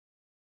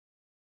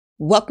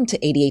Welcome to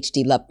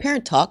ADHD Love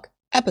Parent Talk,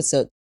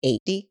 episode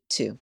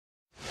 82.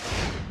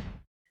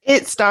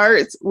 It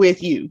starts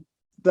with you.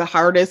 The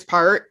hardest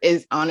part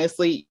is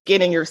honestly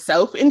getting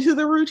yourself into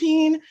the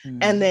routine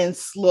and then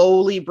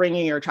slowly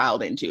bringing your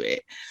child into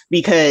it.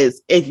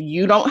 Because if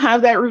you don't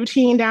have that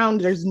routine down,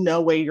 there's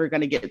no way you're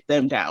going to get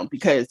them down,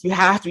 because you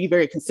have to be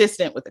very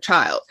consistent with the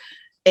child.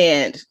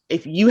 And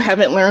if you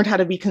haven't learned how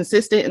to be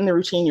consistent in the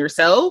routine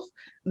yourself,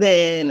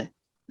 then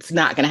it's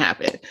not going to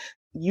happen.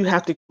 You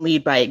have to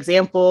lead by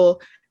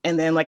example and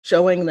then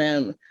showing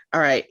them,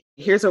 all right,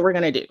 here's what we're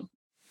going to do.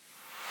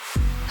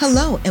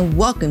 Hello, and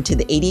welcome to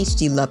the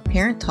ADHD Love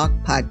Parent Talk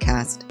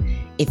podcast.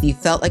 If you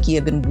felt like you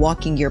have been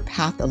walking your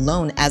path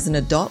alone as an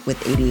adult with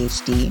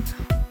ADHD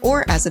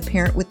or as a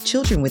parent with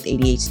children with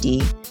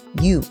ADHD,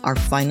 you are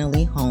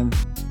finally home.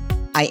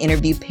 I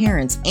interview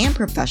parents and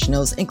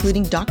professionals,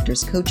 including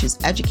doctors, coaches,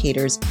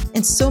 educators,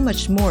 and so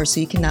much more, so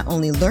you can not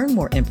only learn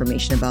more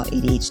information about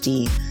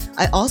ADHD,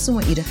 I also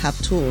want you to have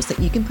tools that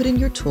you can put in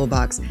your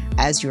toolbox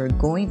as you are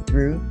going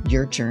through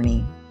your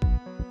journey.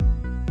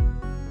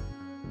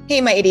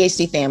 Hey, my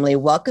ADHD family,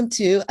 welcome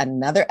to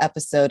another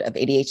episode of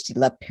ADHD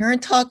Love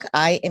Parent Talk.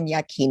 I am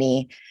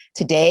Yakini.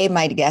 Today,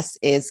 my guest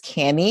is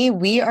Cami.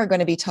 We are going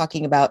to be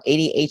talking about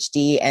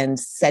ADHD and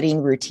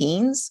setting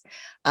routines.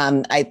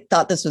 I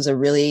thought this was a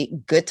really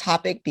good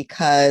topic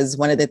because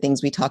one of the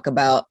things we talk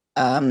about,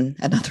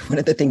 another one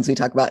of the things we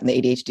talk about in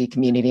the ADHD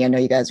community, I know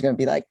you guys are going to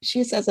be like,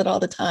 she says it all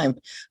the time,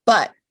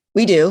 but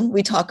we do.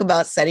 We talk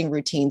about setting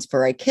routines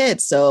for our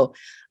kids. So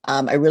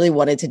I really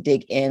wanted to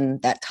dig in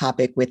that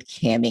topic with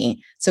Cami.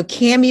 So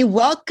Cami,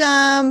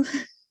 welcome.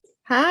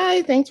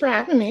 Hi, thanks for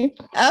having me.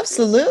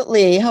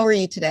 Absolutely. How are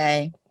you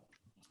today?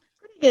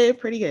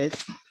 Pretty good.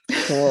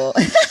 Cool.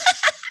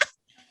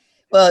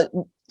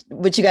 Well,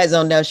 what you guys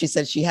don't know, she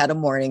said she had a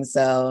morning,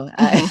 so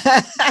I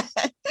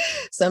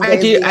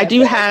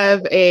do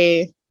have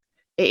a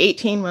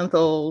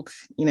 18-month-old,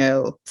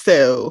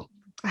 so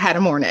I had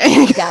a morning.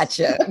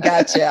 Gotcha.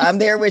 I'm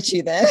there with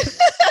you then.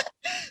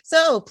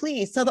 So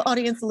please tell the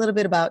audience a little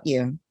bit about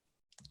you.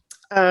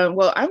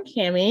 Well, I'm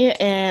Cami,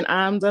 and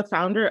I'm the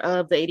founder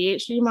of the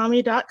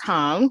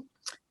ADHDmommy.com.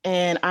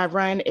 And I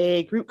run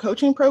a group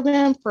coaching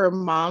program for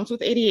moms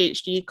with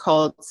ADHD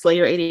called Slay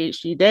Your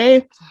ADHD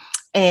Day.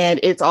 And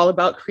it's all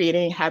about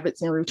creating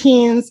habits and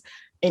routines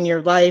in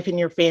your life and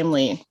your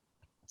family.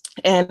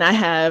 And I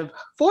have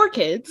 4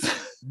 kids.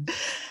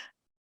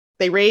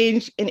 They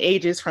range in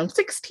ages from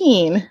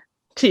 16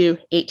 to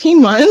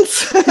 18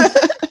 months.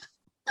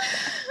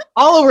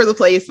 All over the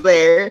place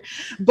there.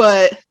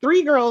 But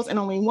 3 girls and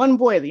only 1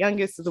 boy. The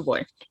youngest is a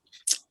boy.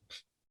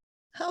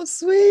 How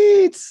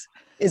sweet.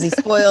 Is he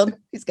spoiled?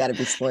 He's got to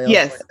be spoiled.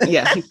 Yes.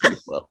 Yeah, he's pretty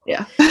spoiled.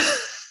 Yeah.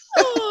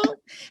 Oh.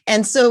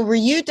 And so were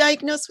you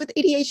diagnosed with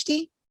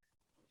ADHD?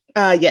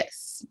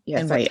 Yes.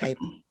 And what type?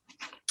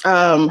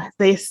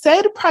 They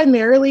said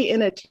primarily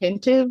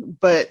inattentive,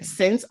 but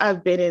since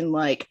I've been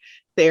in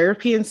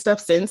therapy and stuff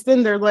since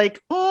then, they're like,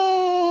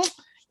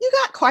 you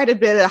got quite a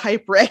bit of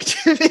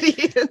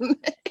hyperactivity in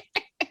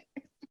there.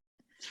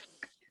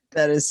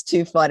 That is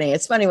too funny.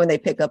 It's funny when they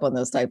pick up on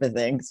those type of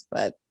things,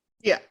 but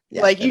yeah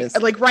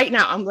right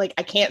now, I'm I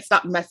can't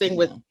stop messing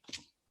with,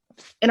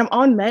 and I'm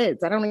on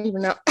meds. I don't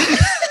even know.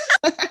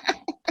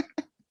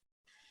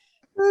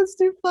 That's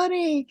too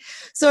funny.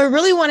 So I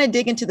really want to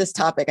dig into this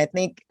topic. I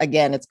think,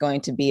 again, it's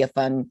going to be a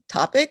fun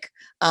topic.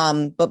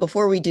 But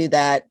before we do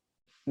that,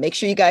 make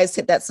sure you guys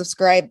hit that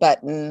subscribe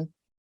button.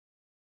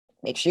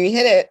 Make sure you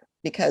hit it,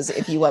 because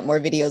if you want more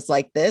videos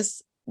like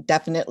this,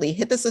 definitely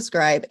hit the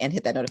subscribe and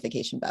hit that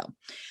notification bell.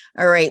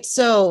 All right.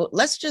 So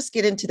let's just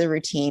get into the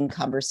routine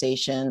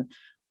conversation.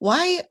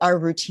 Why are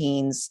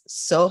routines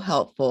so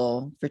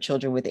helpful for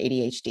children with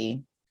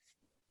ADHD?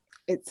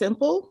 It's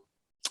simple.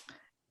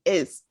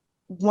 It's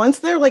once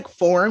they're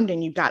formed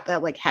and you got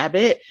that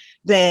habit,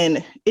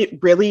 then it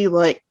really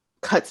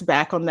cuts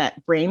back on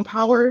that brain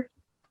power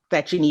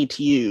that you need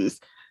to use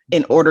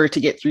in order to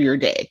get through your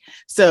day.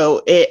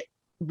 So it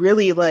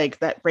really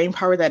that brain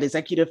power, that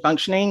executive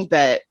functioning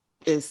that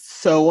is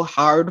so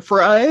hard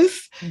for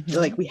us.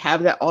 We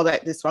have all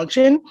that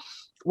dysfunction.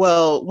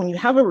 Well, when you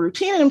have a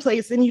routine in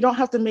place, then you don't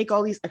have to make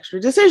all these extra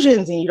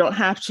decisions, and you don't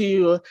have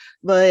to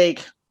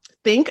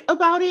think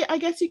about it. I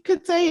guess you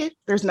could say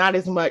there's not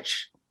as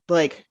much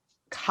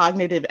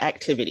cognitive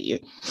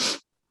activity.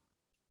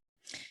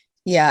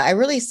 Yeah, I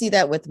really see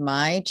that with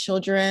my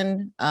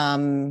children.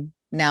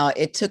 Now,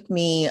 it took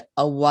me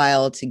a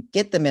while to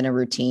get them in a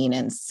routine,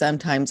 and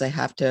sometimes I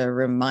have to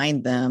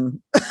remind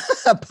them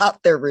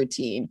about their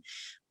routine.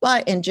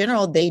 But in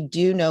general, they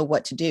do know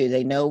what to do.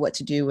 They know what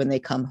to do when they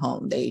come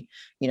home. They,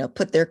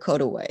 put their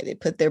coat away. They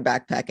put their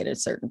backpack in a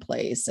certain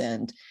place,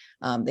 and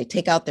they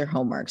take out their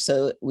homework.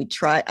 So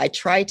I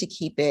try to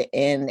keep it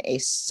in a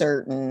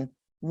certain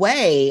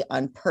way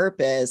on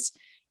purpose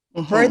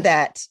for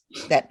that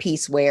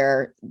piece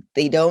where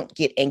they don't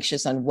get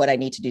anxious on what I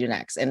need to do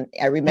next. And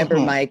I remember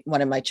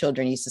one of my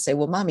children used to say,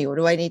 well, mommy, what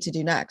do I need to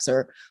do next?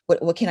 Or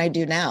what can I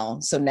do now?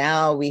 So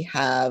now we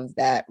have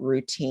that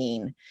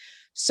routine.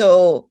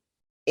 So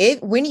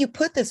when you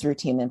put this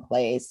routine in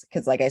place,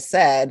 because like I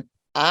said,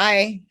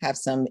 I have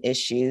some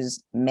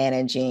issues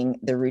managing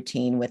the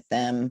routine with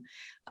them.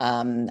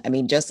 I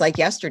mean, just like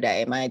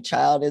yesterday, my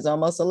child is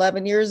almost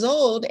 11 years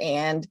old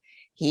and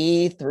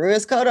he threw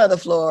his coat on the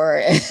floor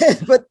and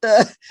put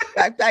the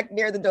backpack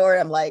near the door.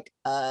 I'm like,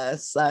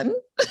 son,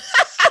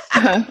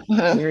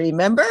 you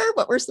remember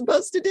what we're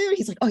supposed to do?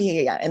 He's like, oh, yeah,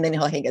 yeah, yeah. And then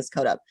he'll hang his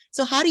coat up.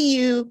 So how do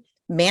you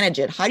manage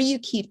it? How do you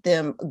keep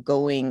them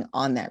going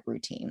on that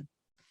routine?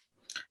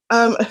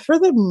 For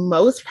the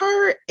most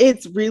part,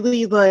 it's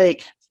really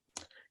like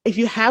if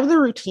you have the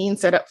routine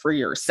set up for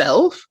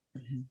yourself,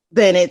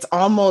 then it's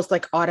almost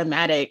like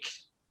automatic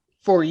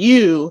for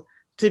you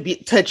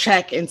to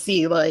check and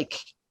see like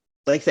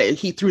say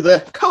he threw the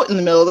coat in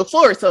the middle of the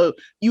floor. So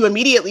you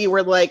immediately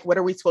were like, what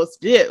are we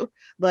supposed to do?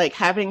 Like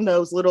having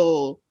those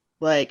little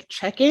like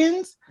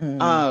check-ins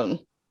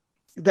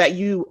that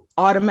you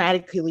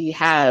automatically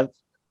have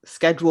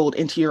scheduled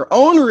into your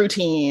own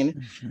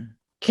routine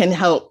can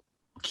help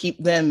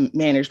keep them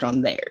managed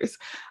on theirs.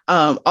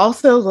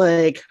 Also,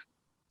 like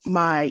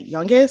my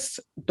youngest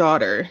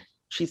daughter,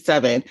 she's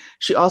 7.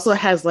 She also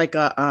has like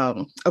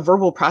a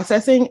verbal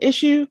processing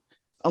issue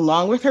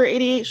along with her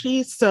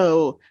ADHD.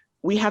 So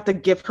we have to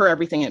give her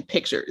everything in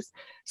pictures.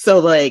 So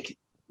like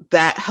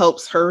that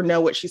helps her know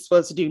what she's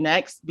supposed to do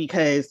next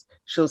because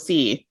she'll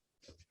see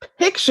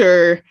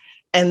picture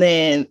and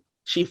then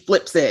she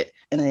flips it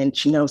and then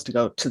she knows to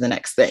go to the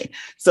next thing.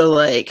 So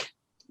like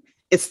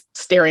it's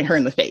staring her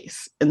in the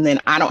face and then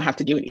I don't have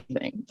to do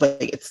anything.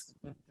 Like it's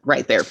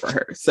right there for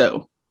her.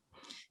 So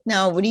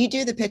now, when you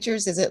do the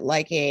pictures, is it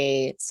like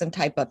some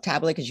type of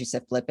tablet? Because you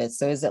said flip it.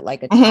 So is it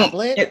like a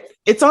tablet?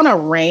 It's on a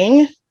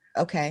ring.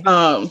 Okay.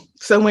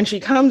 So when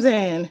she comes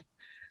in,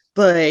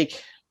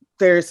 like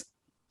there's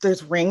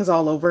rings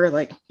all over.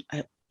 Like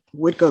I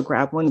would go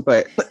grab one,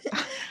 but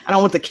I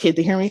don't want the kid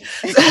to hear me.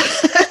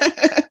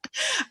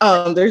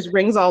 There's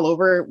rings all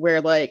over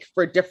where like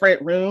for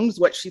different rooms,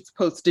 what she's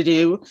supposed to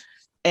do,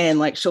 and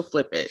like she'll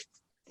flip it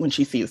when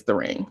she sees the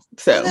ring.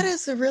 So that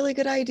is a really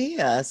good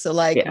idea. So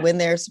like when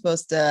they're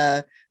supposed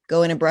to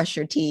go in and brush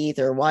your teeth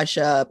or wash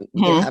up,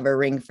 you can have a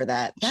ring for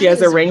that. She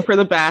has a ring for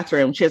the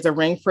bathroom. She has a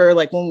ring for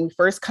like when we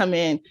first come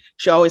in,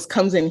 she always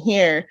comes in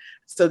here.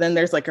 So then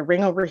there's like a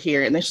ring over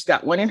here. And then she's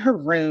got one in her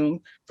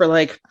room for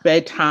like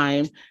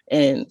bedtime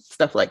and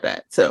stuff like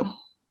that. So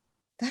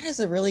that is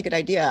a really good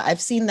idea.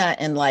 I've seen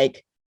that in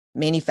like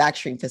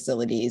manufacturing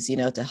facilities,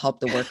 to help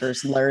the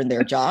workers learn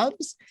their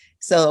jobs.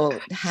 So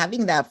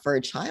having that for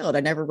a child, I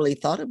never really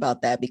thought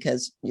about that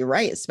because you're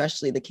right,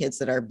 especially the kids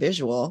that are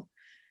visual.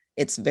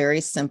 It's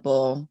very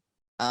simple.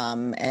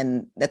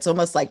 And that's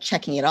almost like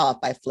checking it off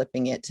by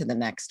flipping it to the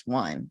next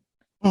one.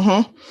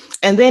 And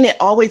then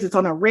it's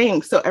on a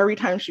ring. So every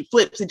time she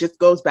flips, it just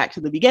goes back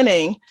to the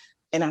beginning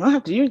and I don't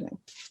have to do anything.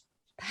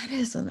 That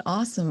is an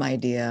awesome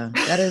idea.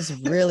 That is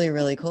really,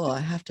 really cool. I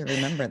have to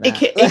remember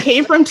that. It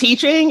came from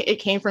teaching. It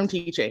came from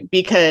teaching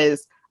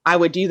because I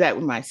would do that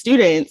with my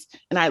students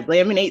and I'd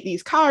laminate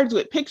these cards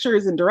with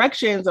pictures and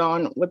directions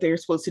on what they were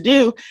supposed to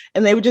do.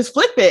 And they would just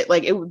flip it.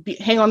 Like it would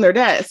hang on their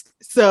desk.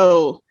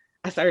 So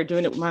I started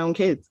doing it with my own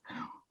kids.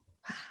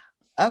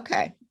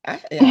 Okay. I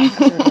have to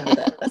remember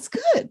that. That's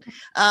good.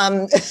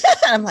 I'm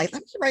like,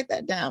 let me write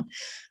that down.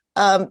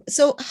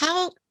 So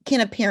how can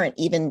a parent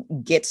even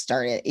get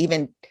started,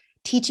 even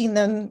teaching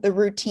them the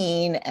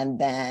routine and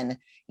then,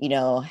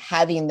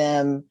 having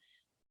them,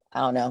 I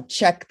don't know,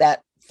 check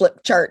that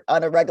flip chart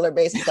on a regular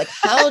basis? Like,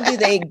 how do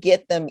they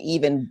get them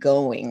even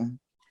going?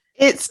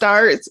 It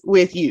starts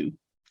with you.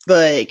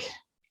 Like,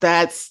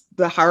 that's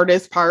the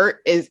hardest part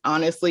is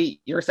honestly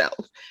yourself.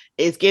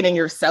 Is getting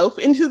yourself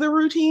into the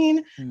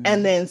routine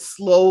and then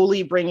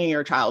slowly bringing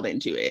your child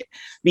into it.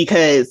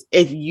 Because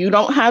if you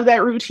don't have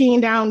that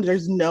routine down,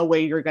 there's no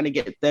way you're going to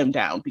get them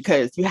down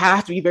because you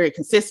have to be very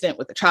consistent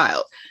with the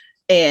child.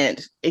 And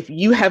if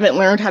you haven't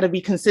learned how to be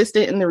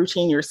consistent in the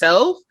routine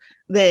yourself,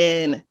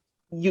 then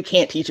you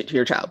can't teach it to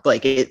your child.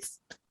 Like it's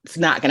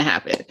not going to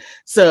happen.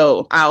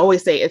 So I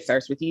always say it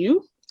starts with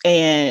you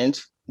and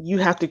you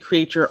have to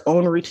create your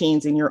own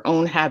routines and your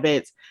own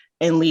habits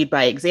and lead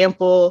by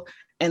example.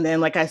 And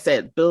then, like I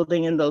said,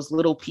 building in those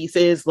little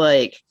pieces,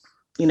 like,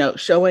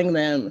 showing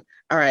them,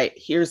 all right,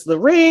 here's the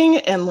ring.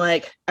 And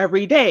like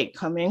every day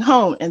coming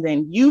home and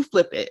then you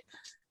flip it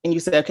and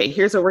you say, okay,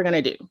 here's what we're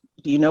going to do.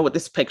 Do you know what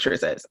this picture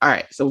says? All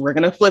right, so we're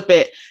going to flip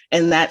it.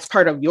 And that's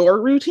part of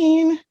your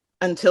routine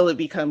until it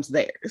becomes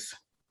theirs.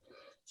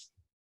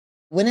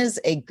 When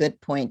is a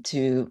good point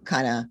to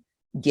kind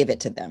of give it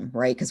to them,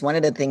 right? Because one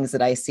of the things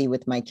that I see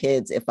with my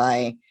kids, if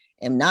I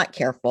am not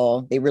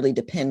careful, they really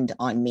depend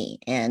on me.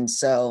 And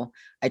so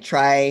I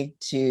try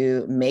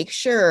to make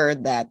sure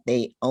that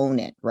they own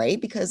it, right?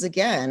 Because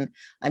again,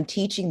 I'm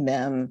teaching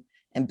them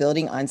and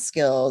building on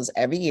skills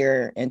every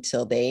year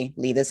until they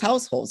leave this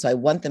household. So I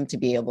want them to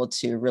be able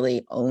to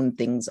really own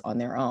things on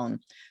their own.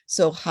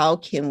 So how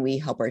can we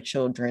help our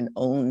children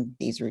own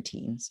these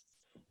routines?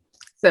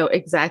 So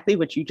exactly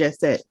what you just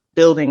said,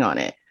 building on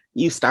it.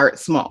 You start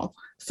small.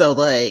 So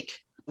like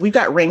we've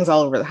got rings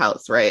all over the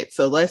house, right?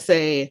 So let's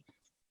say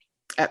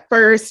at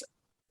first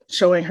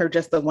showing her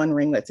just the one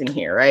ring that's in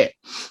here, right?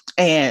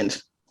 And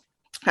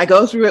I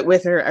go through it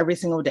with her every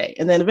single day.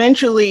 And then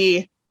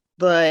eventually,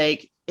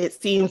 like, it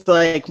seems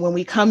like when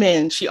we come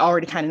in, she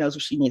already kind of knows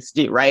what she needs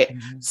to do, right?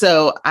 Mm-hmm.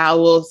 So I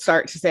will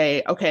start to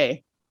say,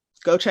 okay,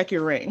 go check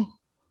your ring.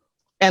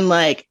 And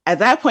like, at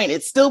that point,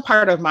 it's still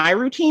part of my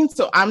routine.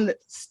 So I'm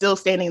still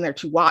standing there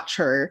to watch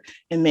her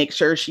and make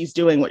sure she's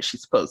doing what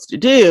she's supposed to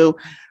do.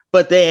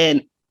 But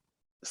then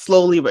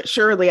slowly but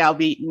surely, I'll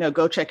be,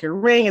 go check your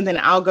ring. And then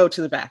I'll go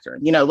to the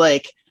bathroom,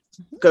 like,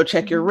 go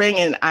check your ring.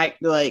 And I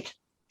like,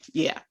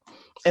 yeah.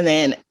 And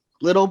then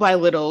little by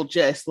little,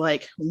 just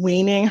like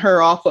weaning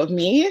her off of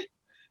me,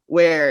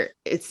 where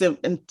it's to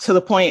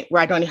the point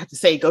where I don't even have to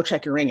say, go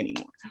check your ring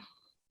anymore.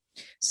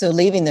 So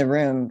leaving the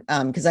room,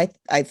 because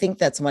I think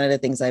that's one of the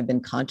things I've been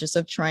conscious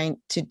of trying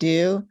to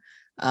do.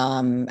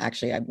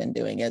 Actually, I've been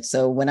doing it.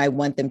 So when I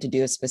want them to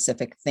do a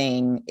specific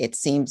thing, it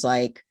seems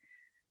like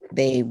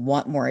they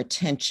want more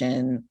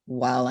attention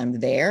while I'm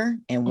there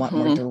and want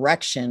more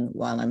direction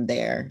while I'm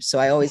there. So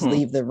I always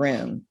leave the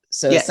room.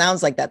 So it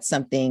sounds like that's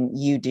something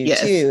you do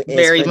too. Is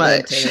very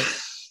much.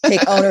 To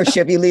take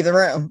ownership. You leave the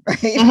room,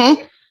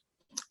 right?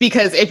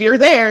 Because if you're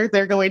there,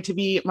 they're going to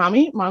be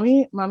mommy,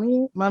 mommy,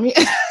 mommy, mommy.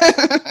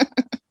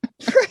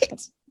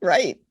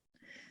 Right.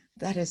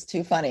 That is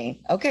too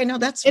funny. Okay, no,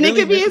 that's and really,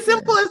 it could be as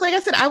simple as, like I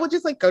said, I would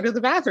just like go to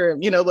the bathroom.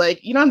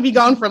 Like you don't have to be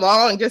gone for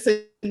long, just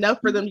enough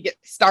for them to get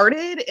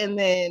started, and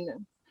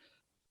then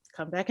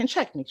come back and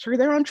check, make sure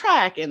they're on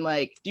track, and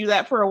like do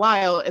that for a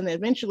while, and then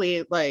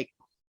eventually, like,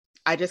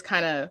 I just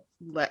kind of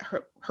let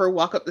her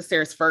walk up the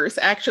stairs first,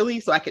 actually,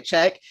 so I could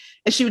check,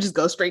 and she would just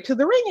go straight to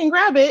the ring and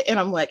grab it, and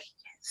I'm like,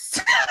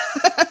 yes.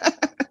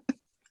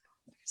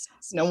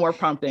 No more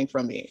prompting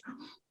from me.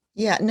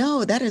 Yeah,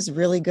 no, that is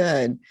really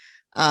good.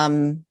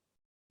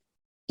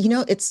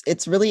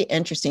 It's really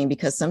interesting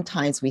because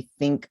sometimes we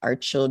think our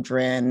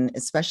children,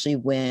 especially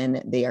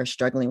when they are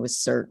struggling with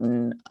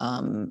certain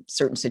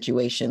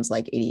situations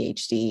like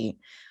ADHD,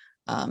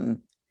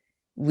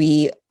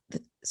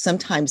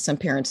 sometimes some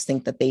parents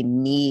think that they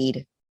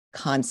need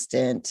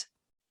constant,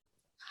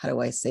 how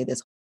do I say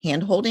this,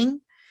 hand-holding,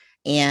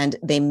 and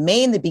they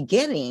may in the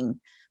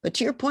beginning, but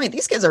to your point,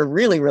 these kids are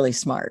really, really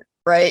smart,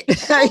 right?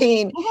 I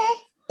mean,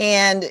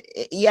 and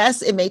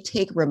yes, it may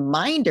take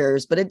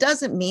reminders, but it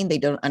doesn't mean they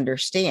don't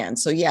understand.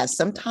 So yes,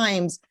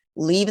 sometimes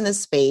leaving the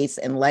space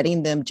and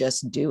letting them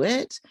just do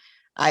it,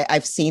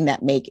 I've seen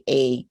that make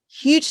a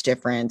huge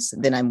difference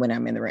when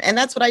I'm in the room. And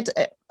that's what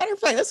matter of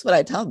fact, that's what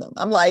I tell them.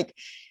 I'm like,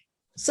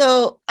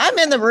 so I'm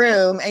in the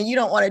room and you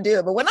don't want to do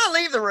it, but when I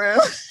leave the room,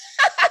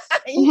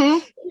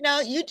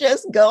 you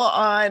just go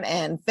on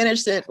and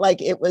finish it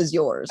like it was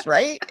yours,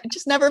 right? It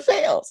just never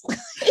fails.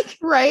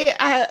 Right.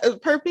 A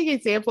perfect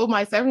example,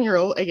 my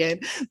 7-year-old,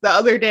 again, the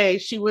other day,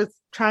 she was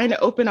trying to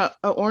open up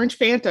an orange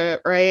Fanta,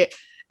 right?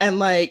 And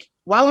like,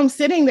 while I'm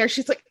sitting there,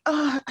 she's like,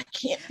 oh, I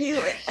can't do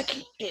it. I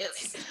can't do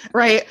it.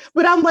 Right.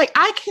 But I'm like,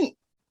 I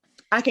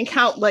can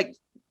count like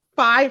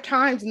 5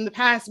 times in the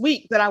past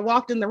week that I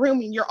walked in the room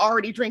and you're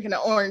already drinking an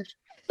orange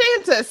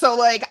Fanta. So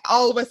like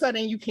all of a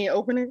sudden you can't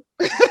open it.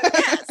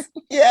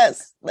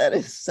 Yes. That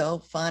is so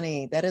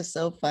funny. That is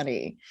so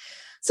funny.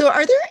 So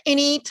are there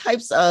any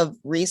types of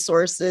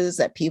resources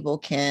that people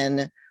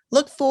can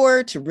look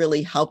for to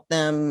really help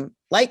them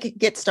like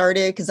get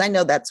started? Because I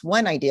know that's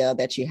one idea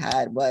that you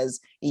had was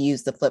you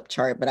use the flip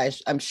chart, but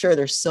I'm sure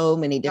there's so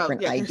many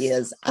different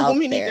ideas out there. So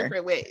many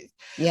different ways.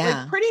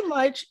 Yeah. Like pretty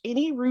much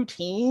any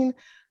routine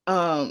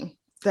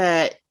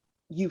that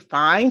you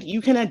find,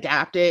 you can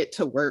adapt it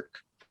to work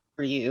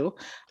for you.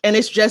 And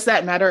it's just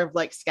that matter of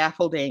like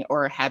scaffolding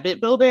or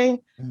habit building,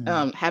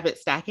 habit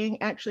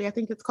stacking, actually, I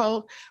think it's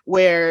called,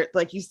 where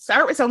like you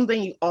start with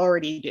something you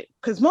already do.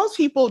 Because most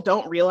people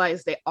don't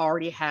realize they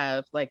already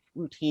have like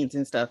routines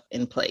and stuff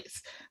in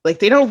place. Like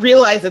they don't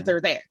realize that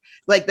they're there.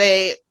 Like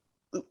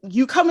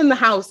you come in the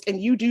house and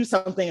you do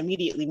something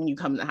immediately when you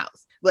come in the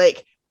house.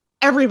 Like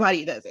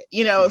everybody does it,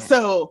 Yeah.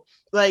 So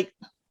like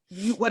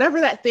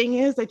whatever that thing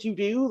is that you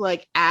do,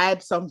 like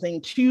add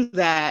something to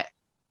that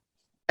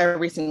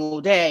every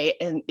single day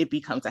and it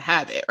becomes a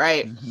habit,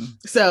 right?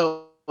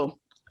 So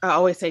I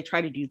always say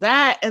try to do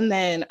that. And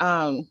then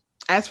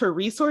as for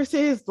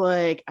resources,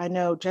 like I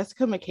know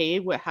Jessica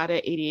McCabe with How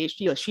to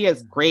ADHD, like, she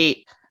has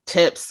great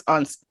tips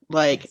on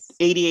like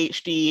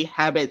ADHD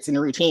habits and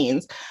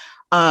routines.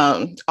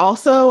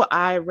 Also,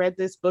 I read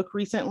this book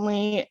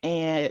recently,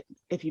 and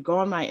if you go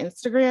on my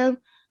Instagram,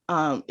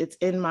 it's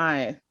in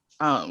my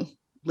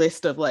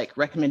list of like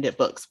recommended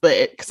books,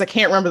 but because I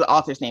can't remember the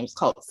author's name, it's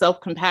called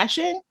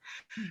Self-Compassion.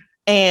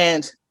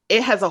 And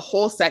it has a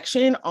whole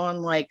section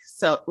on like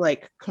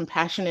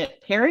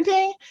compassionate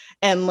parenting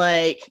and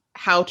like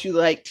how to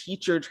like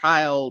teach your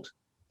child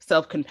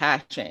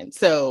self-compassion.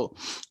 So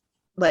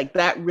like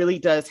that really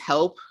does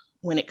help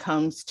when it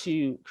comes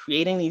to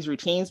creating these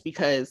routines,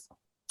 because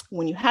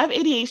when you have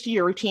ADHD,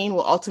 your routine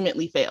will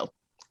ultimately fail.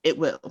 It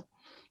will.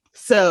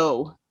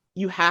 So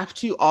you have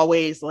to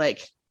always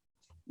like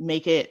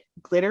make it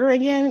glitter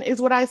again, is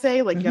what I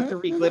say. Like you have to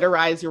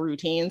re-glitterize your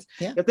routines.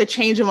 Yeah. You have to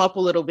change them up a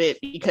little bit,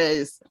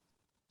 because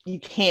you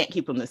can't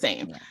keep them the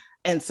same. Yeah.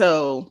 And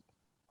so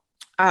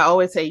I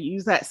always say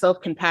use that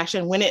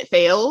self-compassion. When it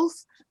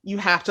fails, you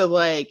have to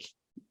like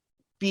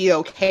be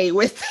okay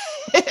with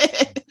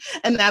it.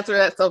 And that's where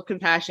that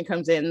self-compassion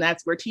comes in.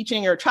 That's where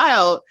teaching your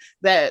child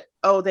that,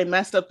 oh, they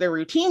messed up their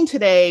routine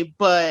today,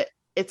 but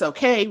it's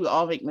okay. We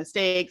all make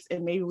mistakes,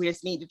 and maybe we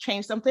just need to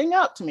change something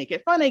up to make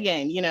it fun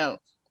again, you know,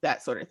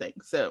 that sort of thing.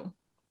 So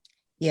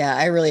yeah,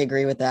 I really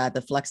agree with that.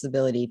 The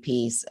flexibility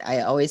piece. I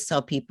always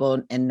tell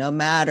people, and no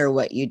matter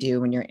what you do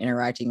when you're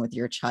interacting with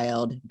your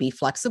child, be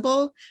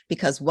flexible,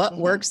 because what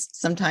works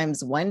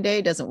sometimes one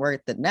day doesn't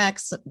work the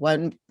next.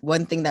 One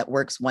thing that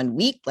works one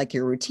week, like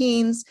your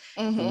routines,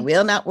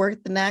 will not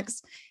work the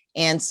next.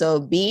 And so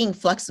being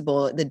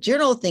flexible, the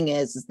general thing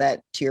is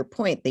that, to your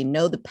point, they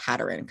know the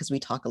pattern, because we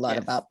talk a lot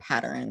about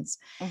patterns,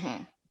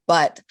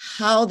 but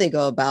how they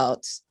go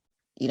about,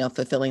 you know,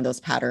 fulfilling those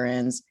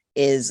patterns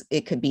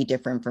it could be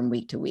different from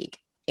week to week.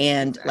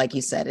 And like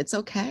you said, it's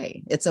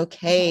okay. It's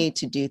okay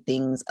to do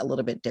things a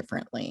little bit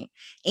differently.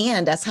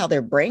 And that's how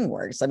their brain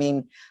works. I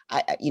mean,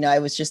 I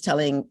was just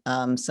telling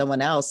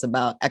someone else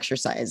about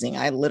exercising.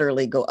 I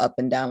literally go up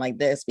and down like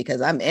this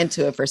because I'm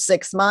into it for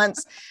 6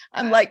 months.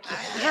 I'm like,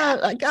 yeah,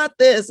 I got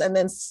this. And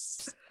then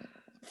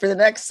for the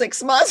next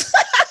 6 months,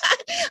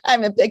 I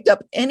haven't picked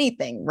up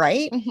anything.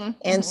 Right.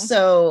 And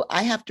so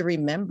I have to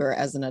remember,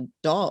 as an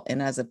adult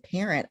and as a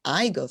parent,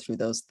 I go through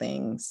those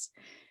things.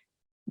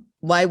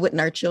 Why wouldn't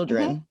our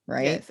children?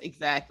 Right. Yes,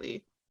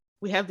 exactly.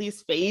 We have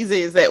these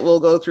phases that we'll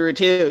go through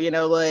too, you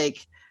know,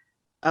 like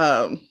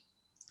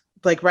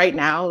right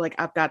now, like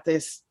I've got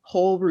this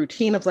whole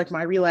routine of like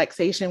my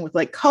relaxation with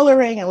like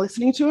coloring and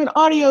listening to an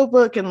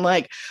audiobook and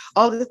like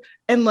all this.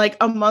 And like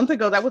a month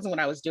ago, that wasn't what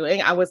I was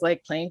doing. I was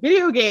like playing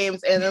video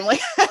games, and then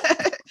like,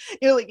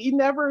 you know, like you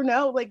never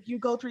know, like you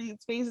go through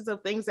these phases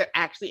of things that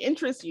actually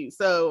interest you.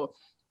 So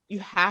you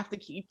have to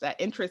keep that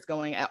interest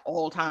going at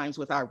all times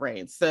with our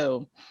brains.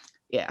 So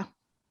yeah.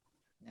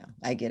 Yeah,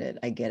 I get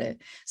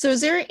it. So is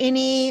there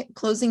any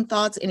closing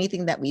thoughts,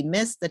 anything that we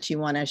missed that you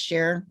want to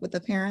share with the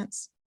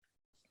parents?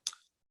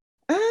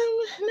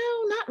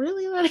 No, not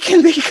really that I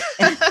can think of.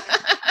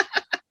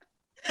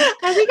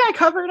 I think I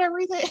covered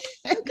everything.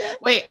 Okay.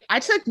 Wait, I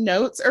took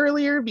notes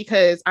earlier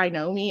because I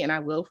know me and I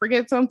will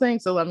forget something.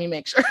 So let me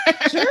make sure.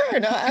 Sure.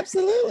 No,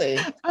 absolutely.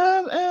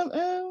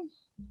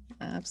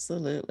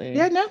 Absolutely.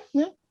 Yeah,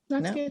 no.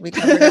 That's good. We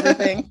covered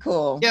everything.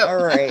 Cool. Yep.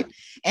 All right.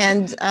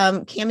 And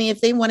Cammie, if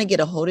they want to get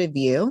a hold of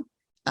you,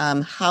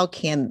 how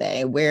can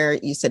they? Where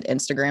you said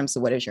Instagram, so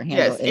what is your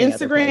handle? Yes,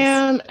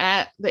 Instagram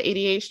at the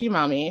ADHD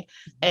Mommy,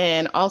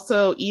 and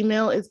also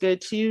email is good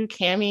too.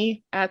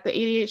 Cammie at the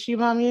ADHD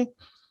Mommy.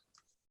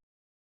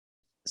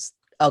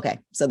 Okay,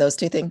 so those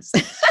two things.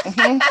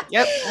 Yep,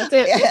 that's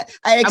it. Yeah,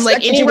 I'm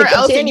like, anywhere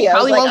else, and you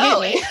probably won't get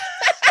me.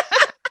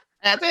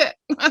 That's it.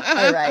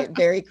 All right.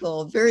 Very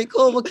cool. Very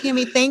cool. Well,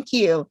 Cammie, thank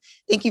you.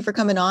 Thank you for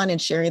coming on and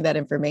sharing that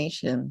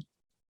information.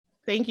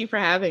 Thank you for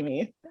having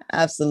me.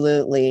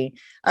 Absolutely.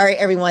 All right,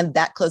 everyone.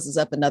 That closes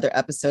up another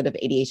episode of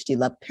ADHD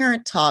Love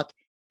Parent Talk.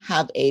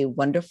 Have a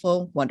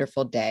wonderful,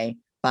 wonderful day.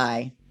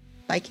 Bye.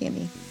 Bye,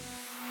 Cammie.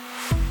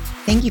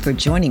 Thank you for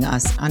joining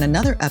us on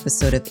another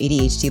episode of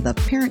ADHD Love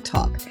Parent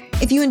Talk.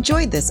 If you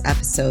enjoyed this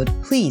episode,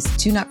 please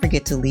do not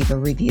forget to leave a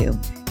review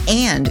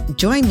and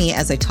join me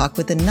as I talk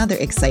with another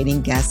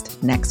exciting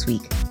guest next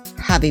week.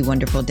 Have a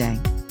wonderful day.